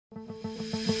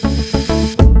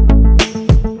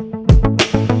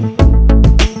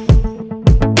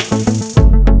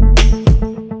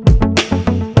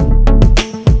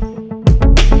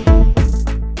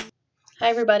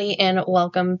everybody, and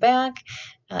welcome back.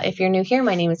 If you're new here,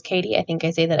 my name is Katie. I think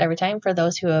I say that every time. For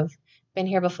those who have been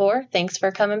here before, thanks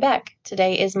for coming back.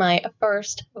 Today is my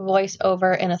first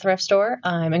voiceover in a thrift store.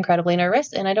 I'm incredibly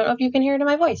nervous, and I don't know if you can hear it in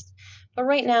my voice. But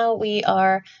right now we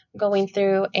are going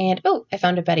through, and I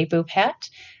found a Betty Boop hat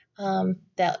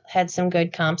that had some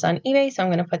good comps on eBay, so I'm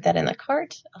going to put that in the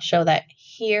cart. I'll show that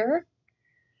here.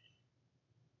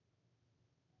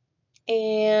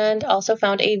 And also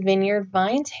found a Vineyard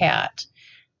Vines hat.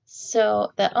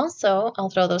 So that also, I'll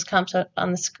throw those comps up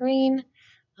on the screen.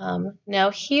 Now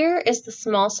here is the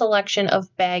small selection of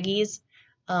baggies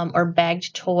or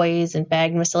bagged toys and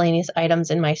bagged miscellaneous items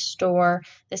in my store.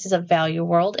 This is a Value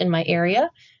World in my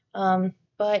area,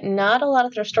 but not a lot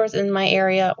of thrift stores in my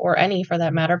area, or any for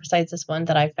that matter, besides this one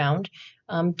that I found,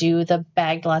 do the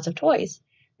bagged lots of toys.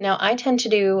 Now, I tend to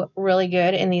do really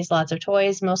good in these lots of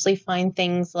toys, mostly find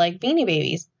things like Beanie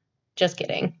Babies. Just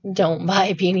kidding. Don't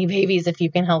buy Beanie Babies if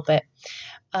you can help it.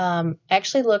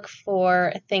 Actually look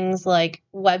for things like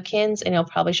Webkinz, and I'll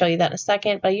probably show you that in a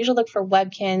second, but I usually look for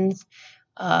Webkinz,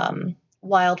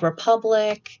 Wild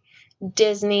Republic,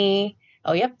 Disney.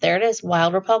 Oh, yep, there it is,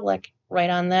 Wild Republic, right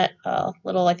on that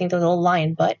little, I think the little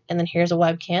lion butt, and then here's a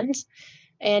Webkinz.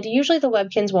 And usually the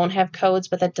Webkinz won't have codes,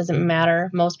 but that doesn't matter.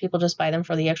 Most people just buy them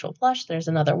for the actual plush. There's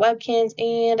another Webkinz,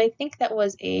 and I think that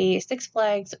was a Six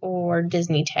Flags or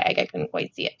Disney tag. I couldn't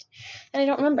quite see it, and I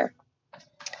don't remember.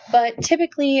 But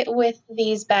typically with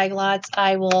these bag lots,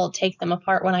 I will take them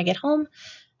apart when I get home,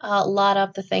 lot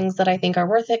up the things that I think are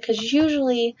worth it, because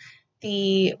usually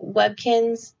the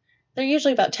Webkinz, they're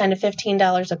usually about $10 to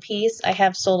 $15 a piece. I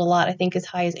have sold a lot, I think as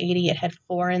high as $80. It had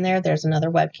 4 in there. There's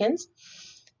another Webkinz.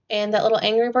 And that little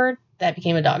Angry Bird, that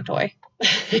became a dog toy.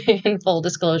 In full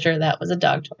disclosure, that was a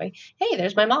dog toy. Hey,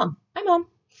 there's my mom. Hi,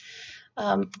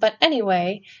 Mom. But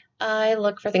anyway, I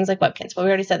look for things like Webkinz, but we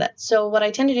already said that. So what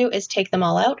I tend to do is take them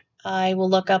all out. I will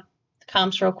look up the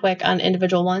comps real quick on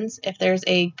individual ones. If there's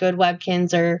a good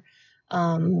Webkinz or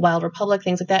Wild Republic,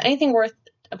 things like that, anything worth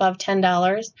above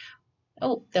 $10.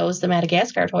 Oh, those the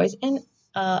Madagascar toys. And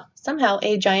somehow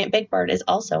a giant Big Bird is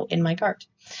also in my cart.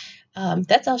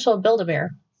 That's also a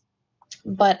Build-A-Bear.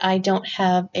 But I don't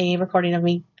have a recording of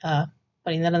me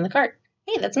putting that in the cart.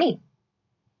 Hey, that's me.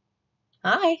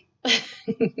 Hi.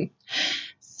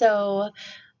 So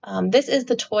this is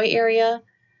the toy area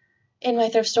in my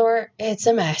thrift store. It's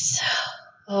a mess.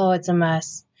 Oh, it's a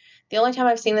mess. The only time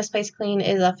I've seen this place clean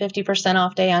is a 50%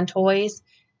 off day on toys,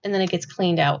 and then it gets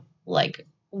cleaned out. Like,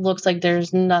 looks like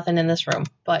there's nothing in this room.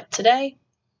 But today,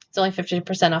 it's only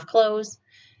 50% off clothes,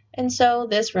 and so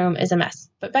this room is a mess.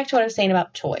 But back to what I was saying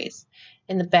about toys.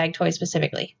 In the bag toys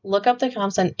specifically, look up the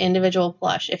comps on individual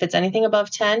plush. If it's anything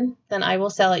above 10, then I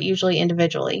will sell it usually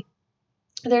individually.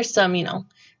 There's some,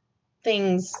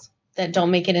 things that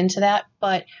don't make it into that,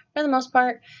 but for the most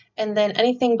part, and then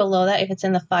anything below that, if it's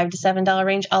in the $5 to $7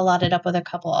 range, I'll lot it up with a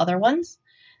couple other ones,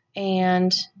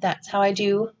 and that's how I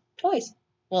do toys.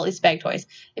 Well, at least bag toys.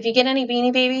 If you get any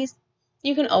Beanie Babies,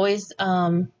 you can always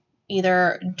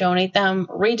either donate them,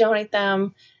 redonate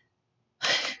them.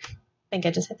 I think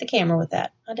I just hit the camera with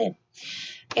that. I did.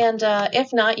 And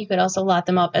if not, you could also lot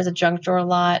them up as a junk drawer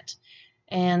lot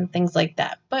and things like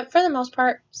that. But for the most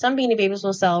part, some Beanie Babies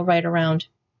will sell right around,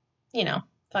 $5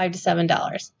 to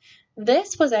 $7.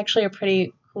 This was actually a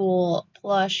pretty cool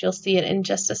plush. You'll see it in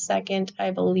just a second,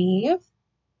 I believe.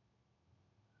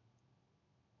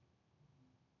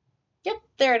 Yep,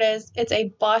 there it is. It's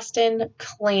a Boston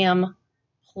clam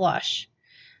plush.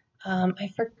 I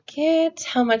forget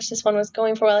how much this one was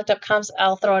going for. I looked up comps.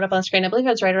 I'll throw it up on the screen. I believe it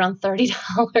was right around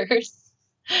 $30.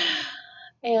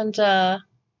 And that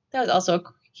was also a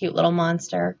cute little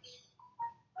monster.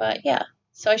 But yeah,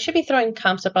 so I should be throwing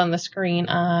comps up on the screen.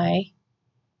 I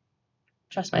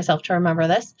trust myself to remember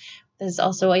this. This is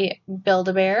also a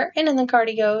Build-A-Bear, and in the cart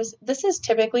he goes. This is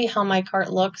typically how my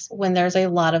cart looks when there's a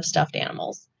lot of stuffed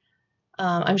animals.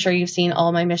 I'm sure you've seen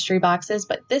all my mystery boxes,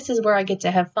 but this is where I get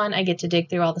to have fun. I get to dig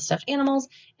through all the stuffed animals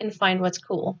and find what's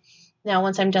cool. Now,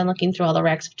 once I'm done looking through all the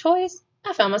racks of toys,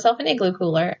 I found myself an igloo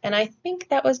cooler, and I think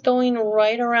that was going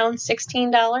right around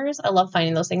 $16. I love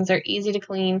finding those things. They're easy to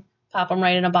clean, pop them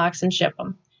right in a box and ship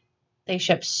them. They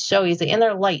ship so easily, and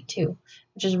they're light too,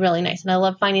 which is really nice. And I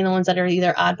love finding the ones that are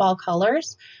either oddball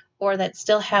colors or that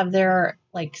still have their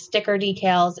like sticker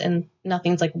decals and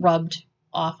nothing's like rubbed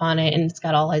off on it, and it's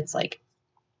got all its like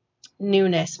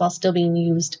newness while still being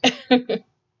used.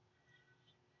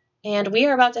 And we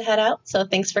are about to head out, so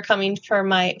thanks for coming for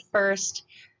my first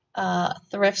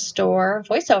thrift store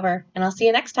voiceover, and I'll see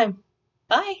you next time.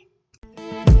 Bye.